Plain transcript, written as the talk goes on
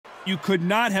You could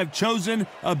not have chosen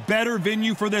a better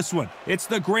venue for this one. It's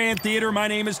the Grand Theater. My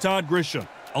name is Todd Grisham.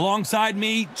 Alongside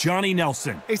me, Johnny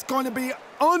Nelson. It's going to be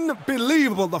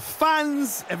unbelievable. The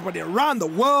fans, everybody around the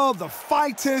world, the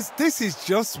fighters. This is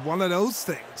just one of those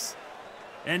things.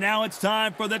 And now it's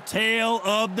time for the tale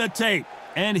of the tape.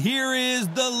 And here is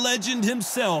the legend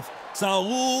himself,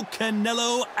 Saul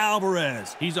Canelo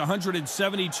Alvarez. He's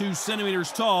 172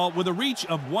 centimeters tall with a reach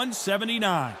of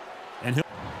 179.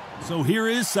 So here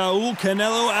is Saul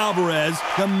Canelo Alvarez,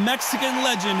 the Mexican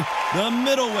legend, the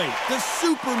middleweight, the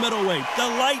super middleweight, the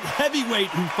light heavyweight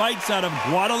who fights out of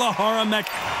Guadalajara,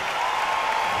 Mexico.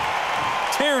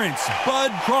 Terence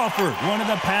Bud Crawford, one of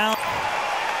the pound.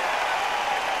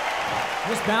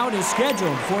 This bout is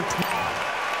scheduled for...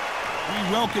 We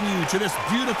welcome you to this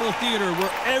beautiful theater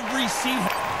where every seat...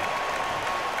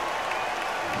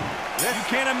 You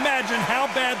can't imagine how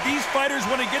bad these fighters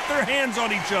want to get their hands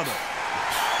on each other.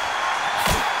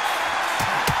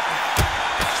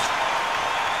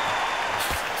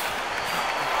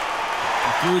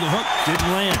 Through the hook,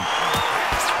 didn't land.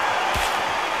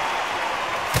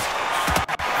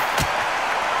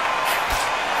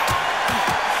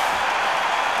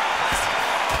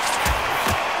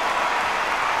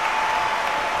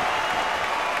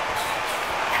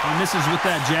 He misses with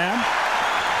that jab.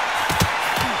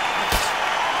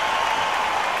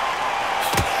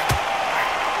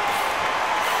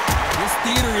 This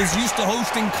theater is used to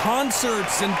hosting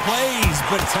concerts and plays,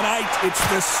 but tonight it's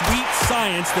the sweet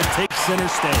science that takes center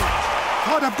stage.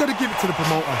 God, I've got to give it to the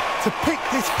promoter. To pick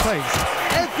this place,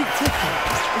 every ticket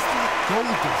is like gold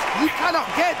dust. You cannot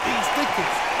get these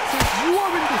tickets. So if you are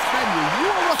in this venue, you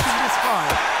are watching this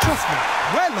fight, trust me,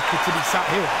 we're lucky to be sat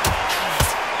here.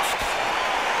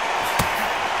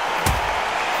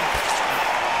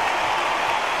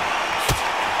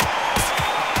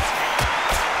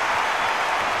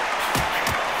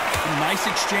 Nice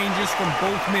exchanges from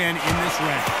both men in this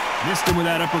round. Missed him with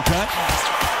that uppercut.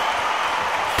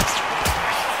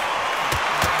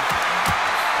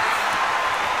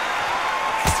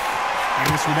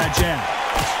 And missed with that jab.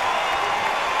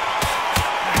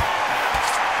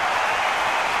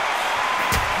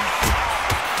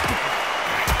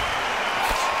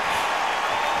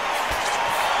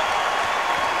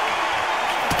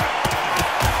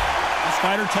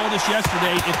 Fighter told us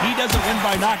yesterday, if he doesn't win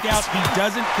by knockout, he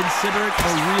doesn't consider it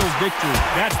a real victory.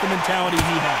 That's the mentality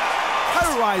he has.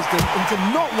 Terrorized them into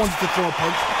not wanting to throw a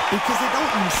punch because they don't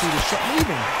even see the shot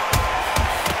leaving.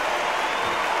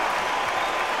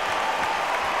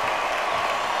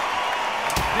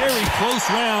 Very close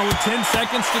round with 10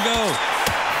 seconds to go.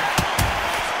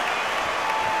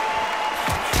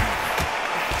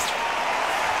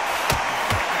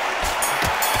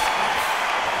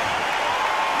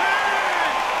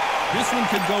 This one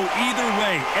could go either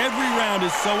way. Every round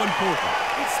is so important.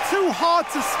 It's too hard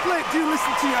to split. Do you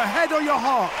listen to your head or your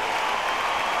heart?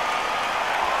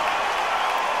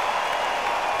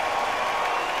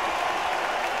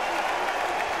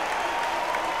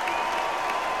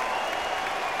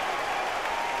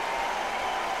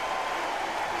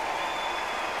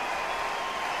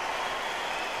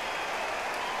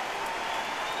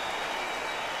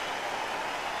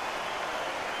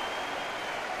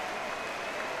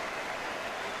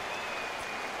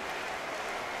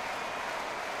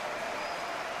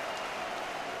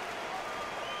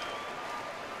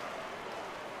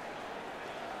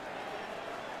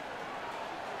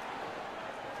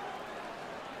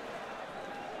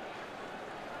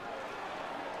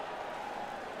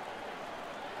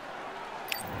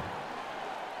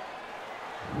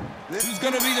 Who's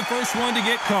going to be the first one to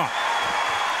get caught?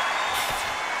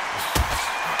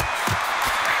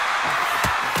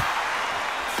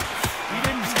 He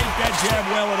didn't take that jab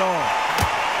well at all.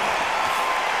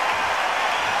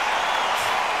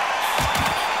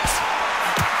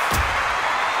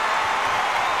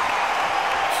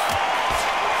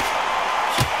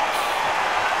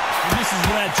 He misses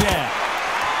with that jab.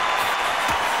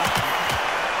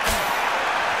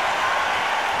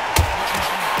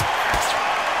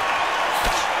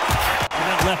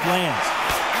 Left lands.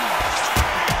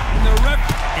 And the rep,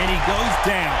 and he goes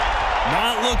down.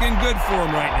 Not looking good for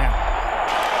him right now.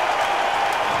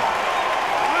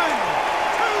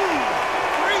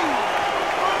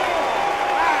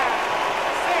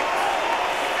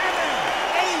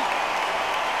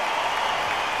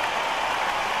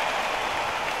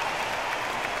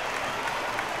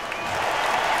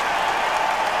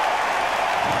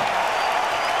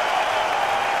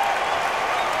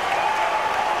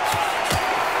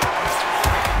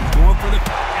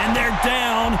 1,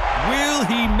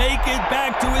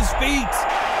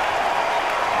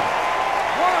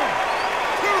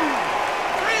 2,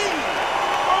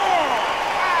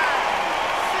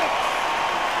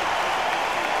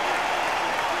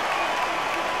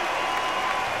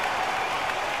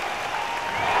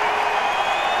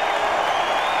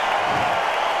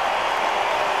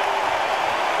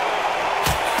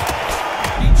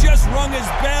 rung his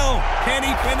bell. Can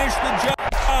he finish the job?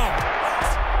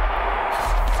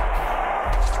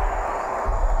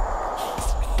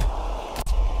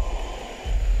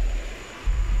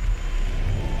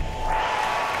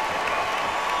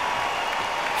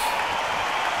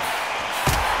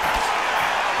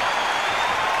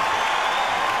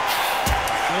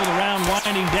 So the round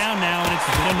winding down now, and it's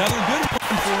been another good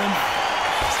one for him.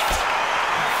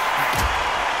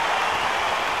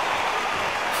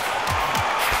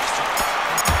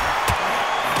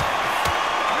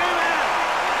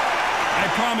 I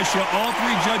promise you, all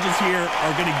three judges here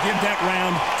are going to give that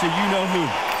round to you-know-who.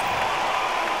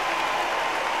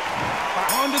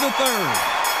 On to the third.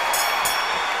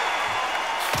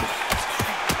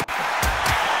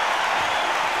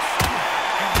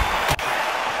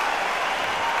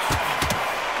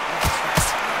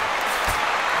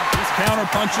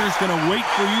 Counter-puncher is going to wait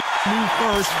for you to move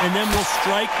first, and then will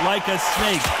strike like a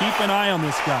snake. Keep an eye on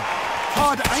this guy.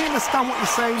 Todd, I understand what you're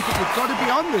saying, but you've got to be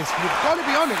on this. You've got to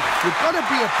be on it. You've got to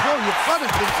be a pro. You've got to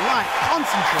think right.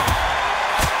 Concentrate.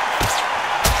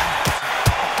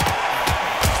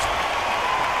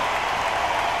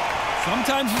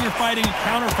 Sometimes when you're fighting a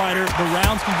counter-fighter, the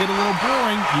rounds can get a little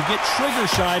boring. You get trigger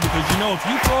shy because you know if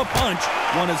you throw a punch,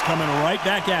 one is coming right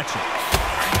back at you.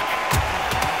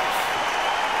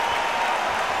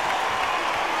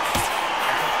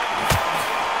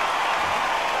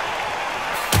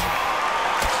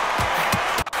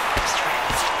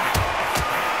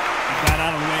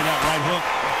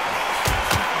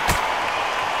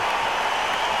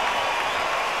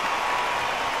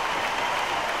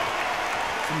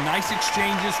 Nice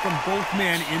exchanges from both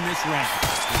men in this round.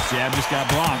 The jab just got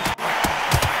blocked.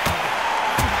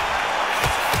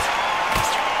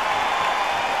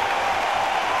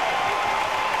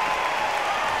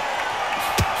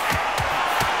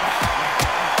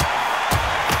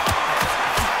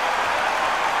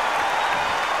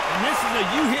 And this is a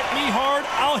you hit me hard,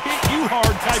 I'll hit you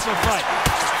hard type of fight.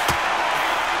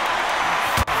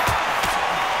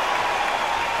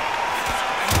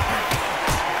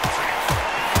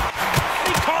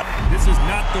 This is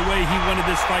not the way he wanted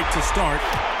this fight to start.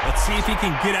 Let's see if he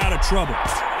can get out of trouble.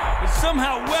 He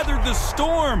somehow weathered the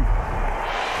storm.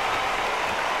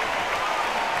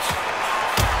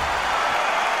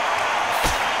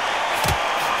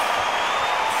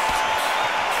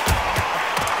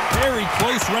 Very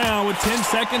close round with 10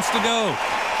 seconds to go.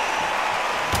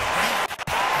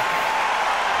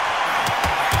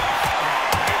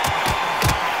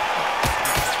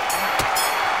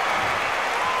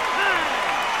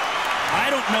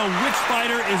 Know which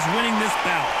fighter is winning this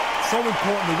bout. So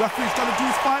important. The referee's got to do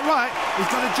his fight right. He's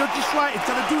got to judge this right. He's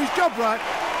got to do his job right.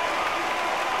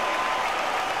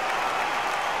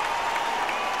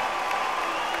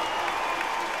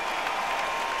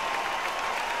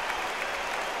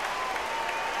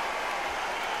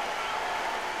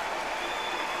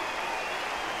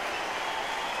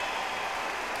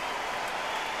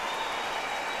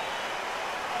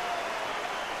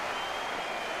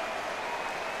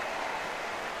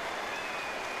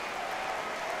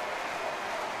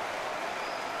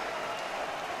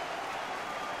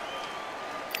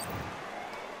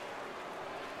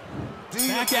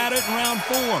 Back at it in round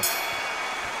 4.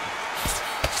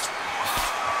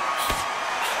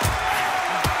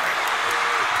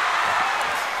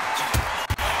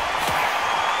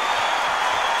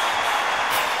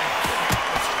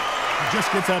 He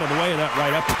just gets out of the way of that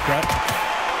right uppercut.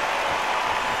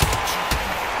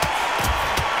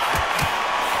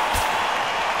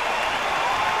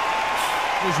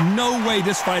 There's no way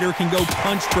this fighter can go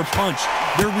punch for punch.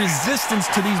 Their resistance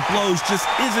to these blows just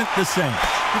isn't the same.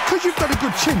 Because you've got a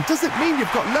good chin doesn't mean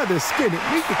you've got leather skin. It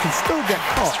means you can still get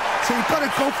caught. So you've got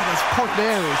to go for those point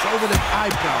areas over the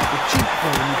eyebrow, the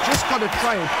cheekbone, and you've just got to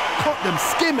try and cut them,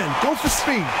 skim and go for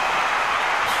speed.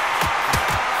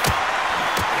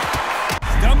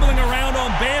 Stumbling around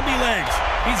on Bambi legs.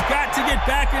 He's got to get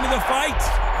back into the fight.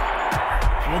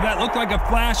 Well, that looked like a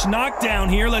flash knockdown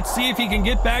here. Let's see if he can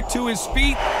get back to his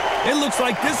feet. It looks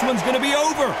like this one's going to be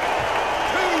over.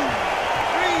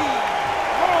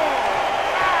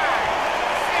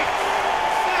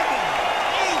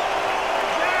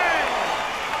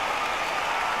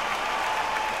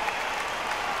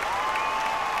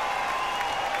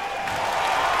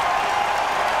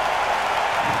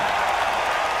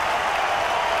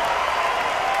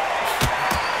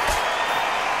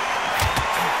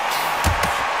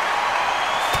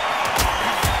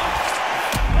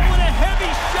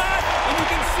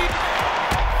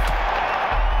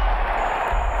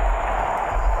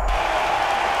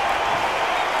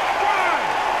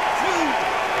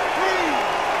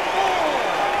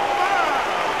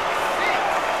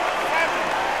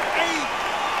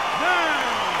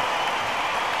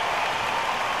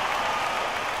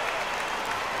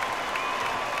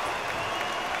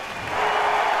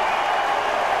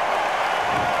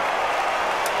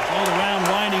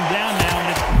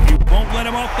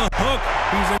 off the hook.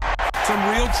 He's in some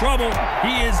real trouble.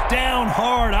 He is down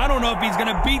hard. I don't know if he's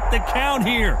going to beat the count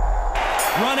here.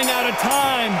 Running out of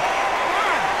time. 1,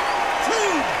 2,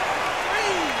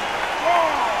 3, 4,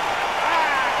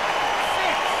 5,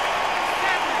 6,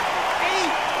 7,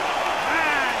 8,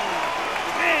 9,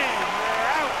 10.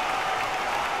 We're out.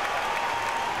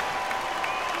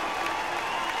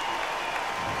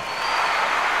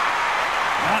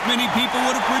 Not many people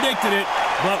would have predicted it,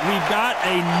 but we've got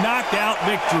a knockout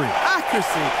victory.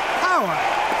 Accuracy, power,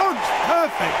 punch,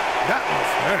 perfect. That was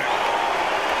hurt.